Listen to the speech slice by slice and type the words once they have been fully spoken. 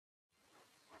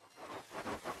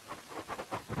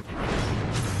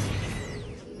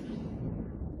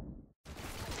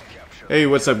Hey,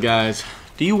 what's up guys?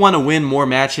 Do you want to win more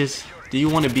matches? Do you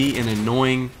want to be an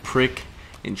annoying prick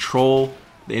and troll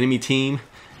the enemy team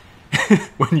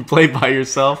when you play by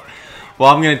yourself? Well,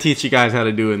 I'm going to teach you guys how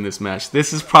to do it in this match.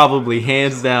 This is probably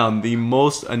hands down the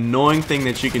most annoying thing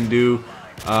that you can do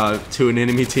to an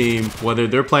enemy team, whether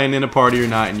they're playing in a party or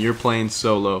not and you're playing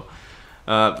solo.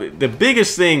 The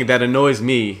biggest thing that annoys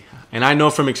me, and I know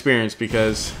from experience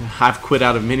because I've quit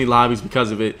out of many lobbies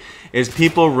because of it, is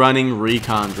people running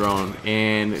recon drone,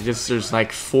 and there's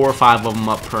like 4 or 5 of them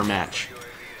up per match.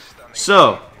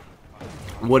 So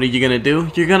what are you gonna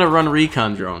do? You're gonna run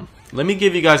recon drone. Let me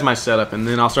give you guys my setup, and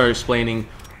then I'll start explaining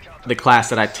the class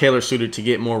that I tailor suited to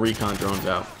get more recon drones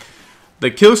out.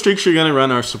 The kill streaks you're gonna run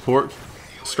are support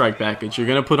strike package. You're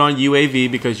gonna put on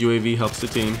UAV because UAV helps the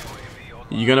team.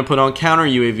 You're going to put on counter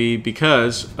UAV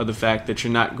because of the fact that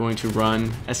you're not going to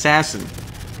run assassin.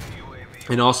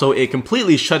 And also it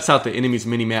completely shuts out the enemy's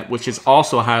minimap, which is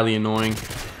also highly annoying.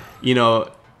 You know,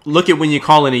 look at when you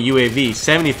call in a UAV,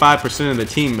 75% of the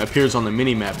team appears on the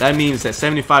minimap. That means that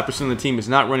 75% of the team is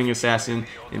not running assassin,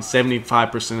 and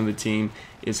 75% of the team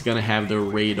is going to have their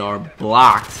radar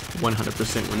blocked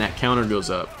 100% when that counter goes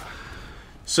up.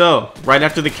 So, right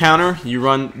after the counter, you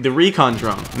run the recon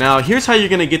drone. Now, here's how you're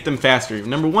going to get them faster.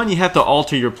 Number one, you have to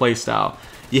alter your playstyle.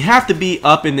 You have to be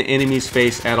up in the enemy's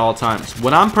face at all times.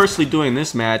 What I'm personally doing in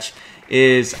this match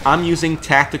is I'm using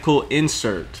tactical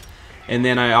insert. And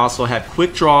then I also have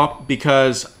quick draw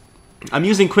because I'm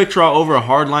using quick draw over a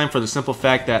hard line for the simple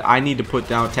fact that I need to put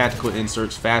down tactical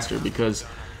inserts faster, because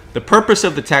the purpose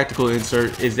of the tactical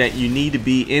insert is that you need to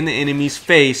be in the enemy's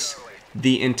face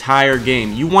the entire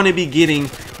game. You want to be getting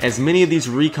as many of these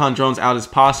recon drones out as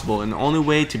possible, and the only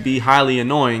way to be highly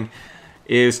annoying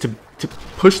is to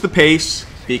push the pace,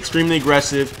 be extremely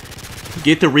aggressive,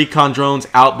 get the recon drones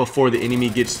out before the enemy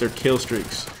gets their kill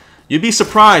streaks. You'd be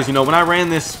surprised, you know, when I ran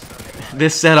this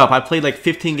setup, I played like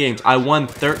 15 games. I won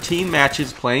 13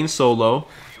 matches playing solo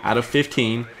out of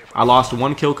 15. I lost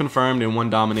 1 kill confirmed and 1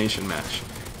 domination match,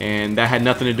 and that had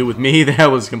nothing to do with me.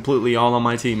 That was completely all on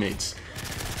my teammates.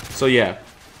 So yeah,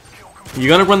 you're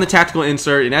gonna run the tactical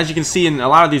insert, and as you can see in a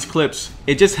lot of these clips,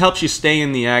 it just helps you stay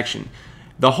in the action.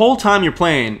 The whole time you're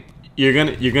playing, you're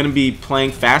gonna be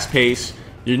playing fast pace.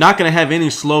 You're not gonna have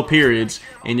any slow periods,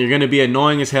 and you're gonna be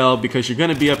annoying as hell because you're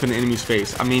gonna be up in the enemy's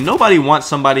face. I mean, nobody wants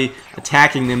somebody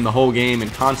attacking them the whole game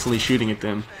and constantly shooting at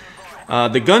them.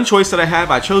 The gun choice that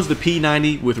I chose the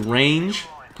P90 with range,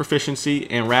 proficiency,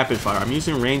 and rapid fire. I'm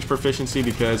using range proficiency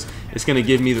because it's going to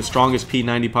give me the strongest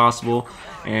P90 possible,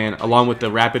 and along with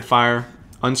the rapid fire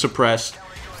unsuppressed.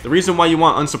 The reason why you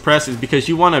want unsuppressed is because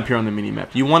you want to appear on the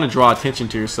minimap. You want to draw attention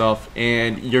to yourself,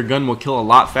 and your gun will kill a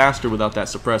lot faster without that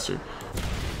suppressor.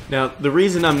 Now, the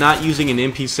reason I'm not using an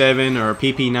MP7 or a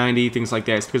PP90, things like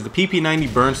that, is because the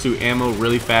PP90 burns through ammo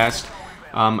really fast.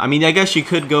 I mean, I guess you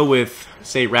could go with,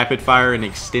 say, rapid fire and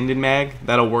extended mag.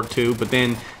 That'll work too, but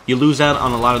then you lose out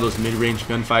on a lot of those mid-range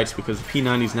gunfights because the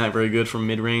P90 is not very good from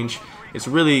mid-range. It's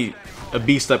really a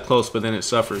beast up close, but then it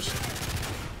suffers.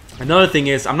 Another thing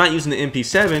is, I'm not using the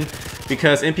MP7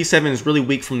 because MP7 is really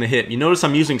weak from the hip. You notice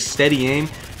I'm using steady aim.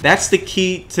 That's the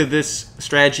key to this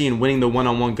strategy in winning the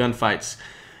one-on-one gunfights.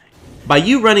 By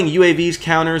you running UAVs,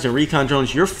 counters, and recon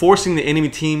drones, you're forcing the enemy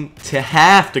team to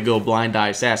have to go blind eye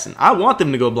assassin. I want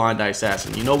them to go blind eye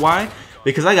assassin. You know why?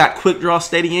 Because I got quick draw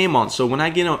steady aim on. So when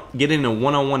I get in a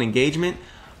one-on-one engagement,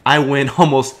 I win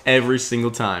almost every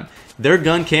single time. Their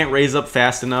gun can't raise up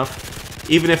fast enough.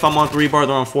 Even if I'm on 3 bar,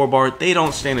 they're on 4 bar, they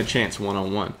don't stand a chance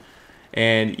one-on-one.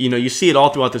 And you know, you see it all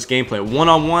throughout this gameplay.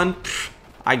 One-on-one,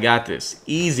 I got this.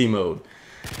 Easy mode.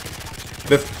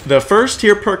 The first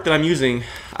tier perk that I'm using,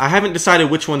 I haven't decided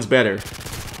which one's better.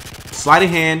 Sleight of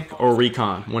hand or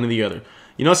recon, one or the other.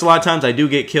 You notice a lot of times I do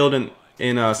get killed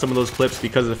in some of those clips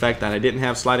because of the fact that I didn't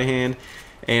have sleight of hand.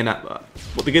 And well,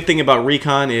 the good thing about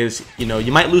recon is, you know,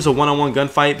 you might lose a one-on-one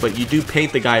gunfight, but you do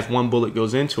paint the guy if 1 bullet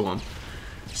goes into him.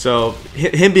 So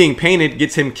him being painted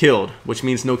gets him killed, which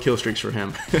means no kill streaks for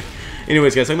him.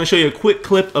 Anyways, guys, I'm going to show you a quick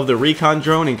clip of the recon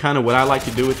drone and kind of what I like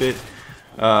to do with it.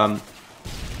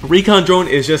 Recon drone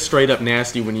is just straight up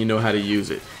nasty when you know how to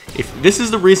use it. This is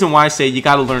the reason why I say you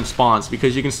got to learn spawns,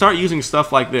 because you can start using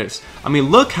stuff like this. I mean,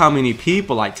 look how many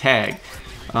people I tag.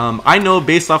 I know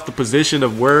based off the position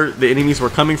of where the enemies were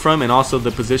coming from and also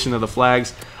the position of the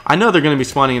flags, I know they're going to be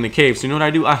spawning in the cave. So you know what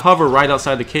I do? I hover right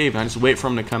outside the cave and I just wait for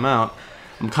them to come out.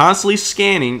 I'm constantly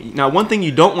scanning. Now, one thing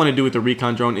you don't want to do with the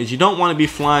recon drone is you don't want to be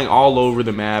flying all over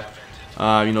the map,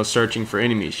 you know, searching for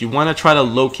enemies. You want to try to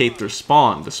locate their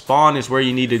spawn. The spawn is where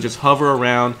you need to just hover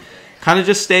around, kind of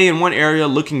just stay in one area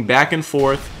looking back and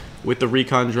forth with the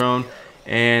recon drone,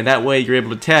 and that way you're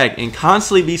able to tag, and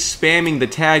constantly be spamming the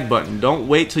tag button. Don't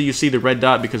wait till you see the red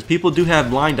dot, because people do have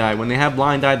blind eye. When they have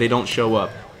blind eye, they don't show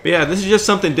up. But yeah, this is just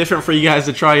something different for you guys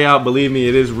to try out. Believe me,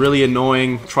 it is really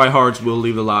annoying. Tryhards will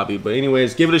leave the lobby. But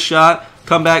anyways, give it a shot.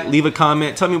 Come back, leave a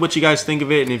comment. Tell me what you guys think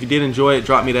of it. And if you did enjoy it,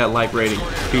 drop me that like rating.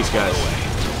 Peace, guys.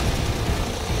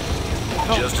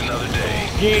 Just another day.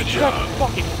 Yeah, Good job. that's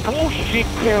fucking bullshit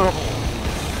terrible.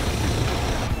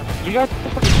 You guys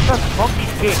fucking suck monkey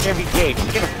dick every day.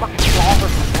 Just get a fucking dollar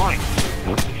for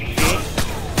once. Shit.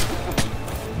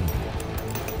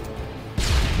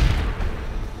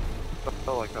 I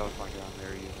felt like that was my gun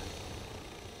there, you.